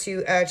order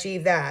to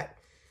achieve that.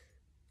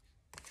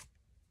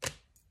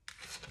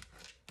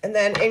 And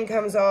then in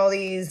comes all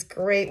these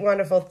great,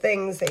 wonderful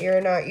things that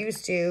you're not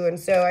used to. And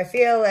so I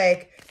feel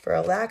like, for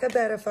a lack of a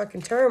better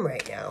fucking term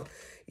right now,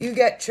 you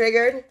get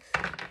triggered.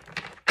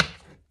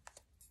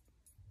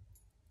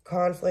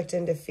 Conflict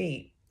and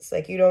defeat. It's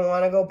like you don't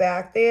want to go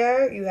back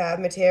there. You have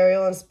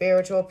material and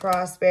spiritual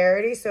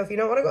prosperity. So if you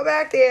don't want to go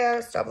back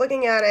there, stop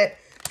looking at it.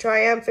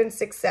 Triumphant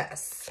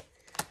success.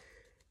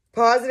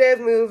 Positive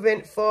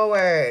movement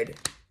forward.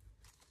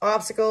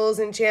 Obstacles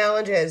and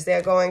challenges,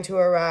 they're going to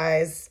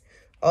arise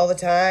all the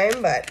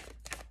time. But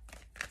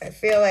I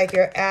feel like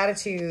your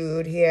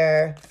attitude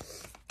here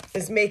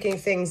is making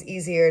things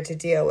easier to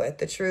deal with.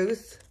 The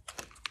truth.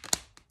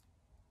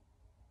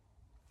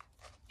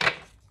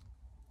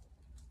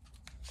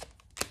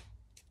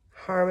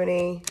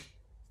 Harmony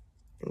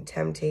and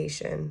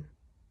temptation.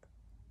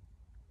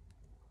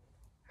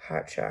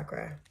 Heart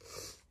chakra.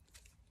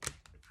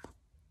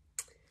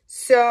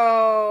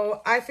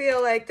 So I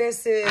feel like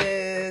this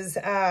is,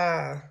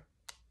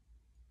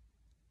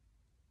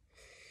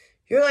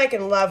 you're like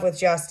in love with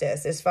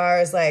justice as far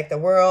as like the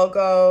world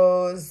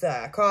goes,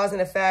 cause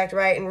and effect,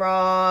 right and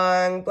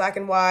wrong, black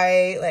and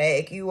white.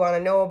 Like you want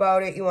to know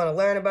about it. You want to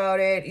learn about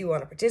it. You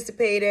want to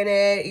participate in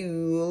it.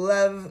 You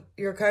love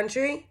your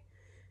country.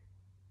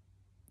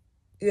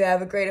 You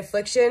have a great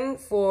affliction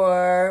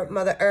for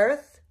Mother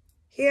Earth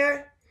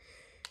here.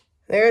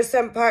 There's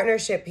some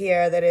partnership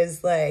here that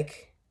is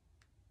like,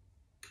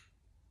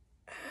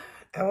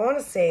 I want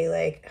to say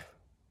like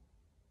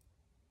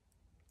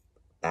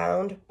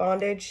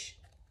bondage,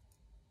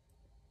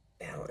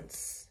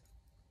 balance.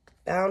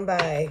 Bound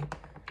by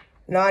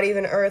not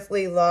even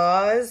earthly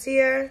laws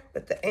here,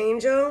 but the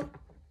angel.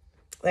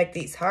 Like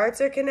these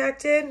hearts are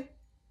connected.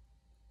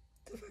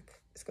 What the fuck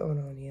is going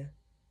on here?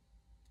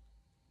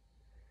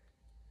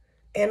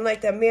 And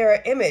like the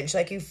mirror image,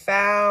 like you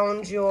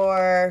found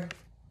your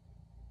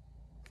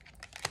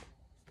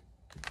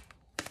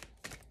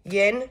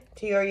yin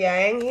to your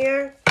yang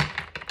here.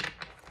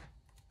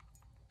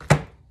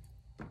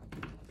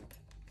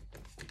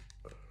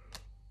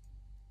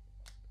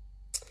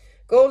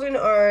 Golden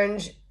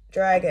orange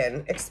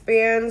dragon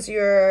expands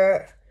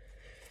your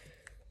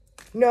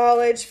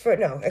knowledge for,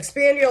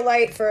 expand your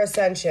light for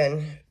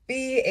ascension.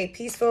 Be a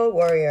peaceful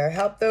warrior.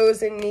 Help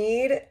those in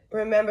need.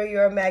 Remember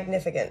your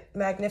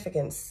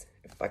magnificence.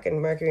 Fucking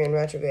Mercury in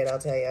retrograde, I'll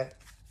tell you.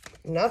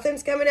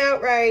 Nothing's coming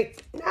out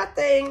right.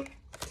 Nothing.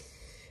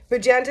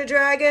 Magenta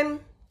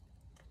dragon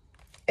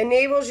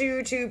enables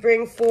you to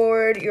bring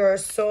forward your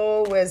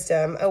soul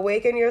wisdom,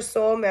 awaken your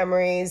soul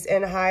memories,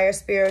 and higher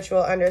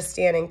spiritual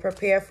understanding.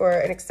 Prepare for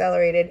an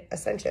accelerated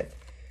ascension.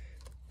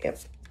 Yep,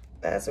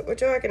 that's what we're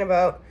talking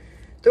about.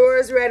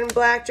 Thor's red and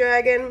black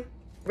dragon.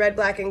 Red,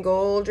 black, and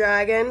gold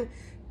dragon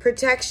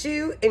protects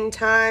you in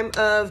time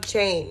of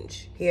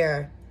change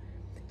here.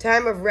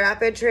 Time of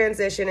rapid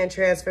transition and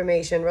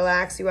transformation.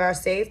 Relax, you are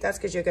safe. That's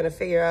because you're going to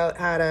figure out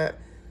how to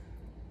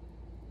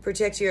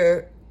protect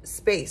your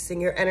space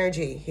and your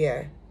energy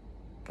here.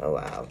 Oh,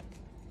 wow.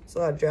 There's a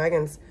lot of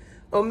dragons.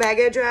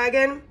 Omega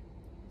dragon.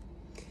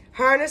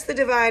 Harness the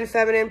divine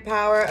feminine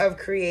power of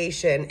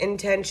creation.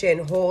 Intention.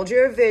 Hold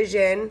your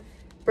vision.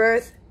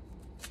 Birth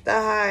the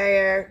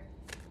higher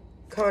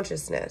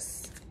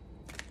consciousness.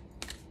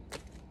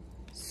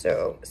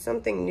 So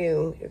something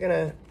new. You're going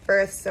to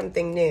birth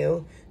something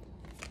new.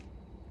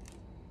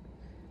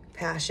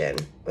 Passion.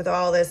 With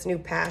all this new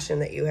passion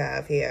that you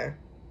have here.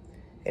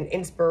 And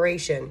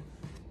inspiration.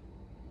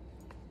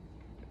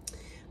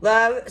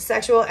 Love,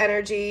 sexual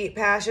energy,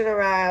 passion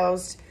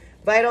aroused,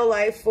 vital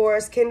life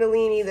force,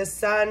 Kundalini, the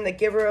sun, the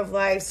giver of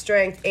life,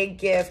 strength, a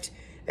gift,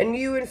 a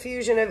new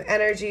infusion of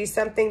energy,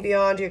 something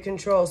beyond your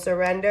control.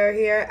 Surrender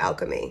here,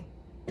 alchemy.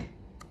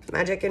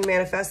 Magic and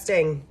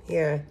manifesting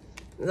here.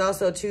 There's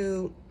also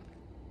two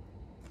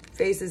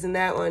faces in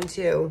that one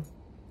too.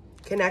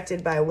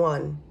 Connected by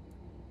one.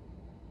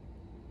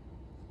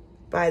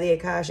 By the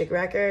Akashic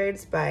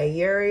Records, by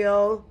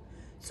Uriel.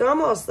 It's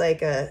almost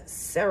like a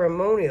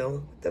ceremonial.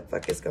 What the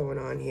fuck is going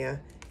on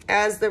here?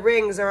 As the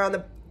rings are on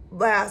the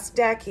last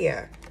deck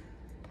here.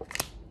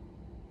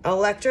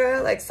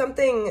 Electra, like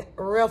something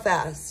real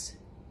fast.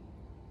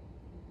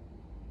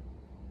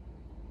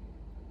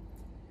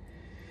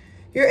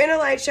 Your inner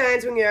light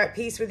shines when you're at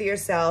peace with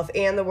yourself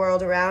and the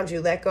world around you.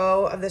 Let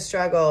go of the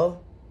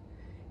struggle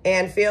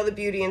and feel the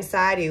beauty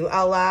inside you.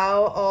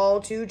 Allow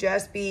all to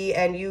just be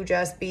and you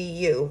just be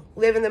you.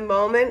 Live in the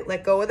moment.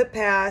 Let go of the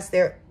past.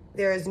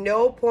 There is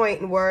no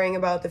point in worrying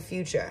about the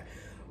future.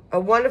 A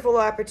wonderful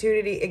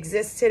opportunity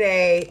exists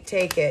today.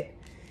 Take it.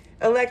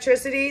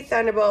 Electricity,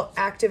 thunderbolt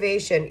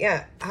activation.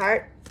 Yeah,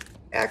 heart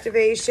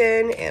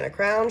activation and a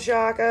crown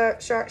chakra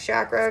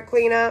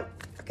cleanup.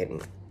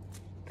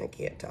 I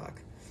can't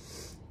talk.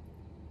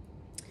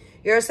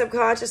 You're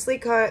subconsciously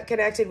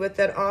connected with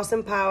an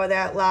awesome power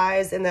that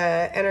lies in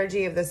the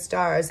energy of the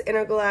stars.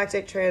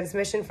 Intergalactic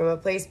transmission from a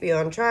place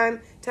beyond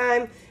time.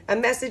 A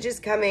message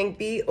is coming.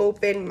 Be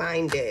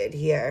open-minded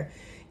here.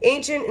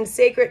 Ancient and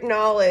sacred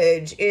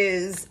knowledge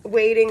is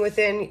waiting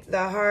within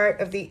the heart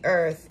of the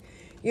earth,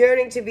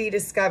 yearning to be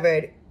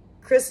discovered.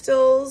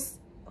 Crystals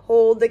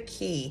hold the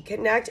key.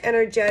 Connect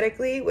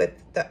energetically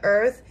with the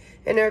earth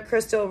in her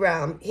crystal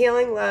realm.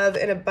 Healing, love,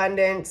 and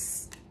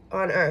abundance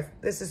on earth.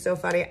 This is so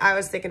funny. I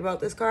was thinking about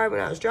this card when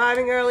I was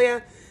driving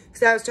earlier,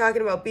 because I was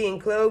talking about being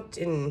cloaked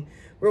and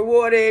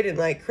rewarded and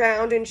like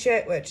crowned and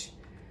shit, which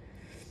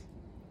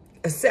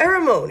a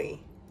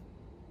ceremony.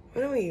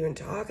 What are we even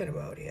talking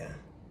about here?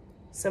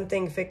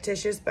 Something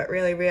fictitious but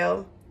really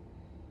real.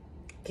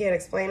 Can't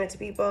explain it to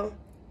people.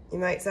 You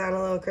might sound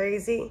a little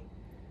crazy.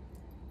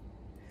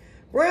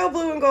 Royal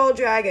Blue and Gold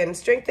Dragon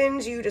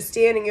strengthens you to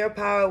stand in your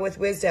power with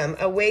wisdom.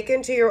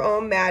 Awaken to your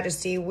own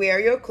majesty.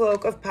 Wear your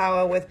cloak of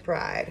power with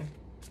pride.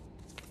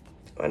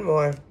 One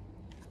more.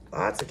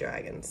 Lots of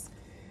dragons.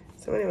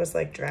 Somebody must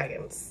like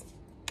dragons.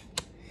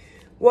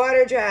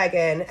 Water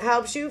Dragon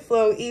helps you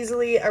flow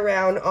easily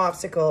around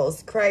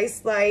obstacles.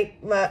 Christ's light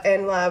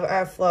and love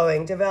are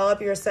flowing.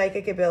 Develop your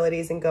psychic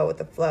abilities and go with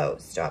the flow.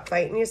 Stop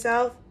fighting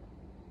yourself.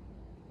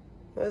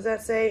 What does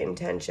that say?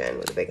 Intention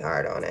with a big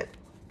heart on it.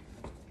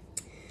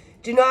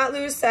 Do not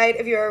lose sight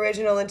of your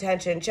original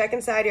intention. Check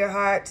inside your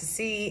heart to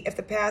see if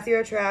the path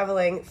you're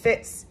traveling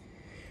fits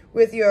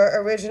with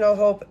your original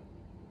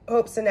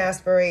hopes and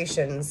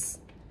aspirations.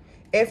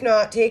 If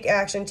not, take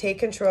action, take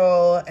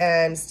control,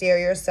 and steer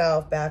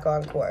yourself back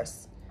on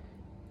course.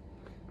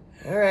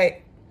 All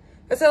right.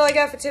 That's all I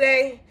got for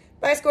today.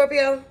 Bye,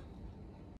 Scorpio.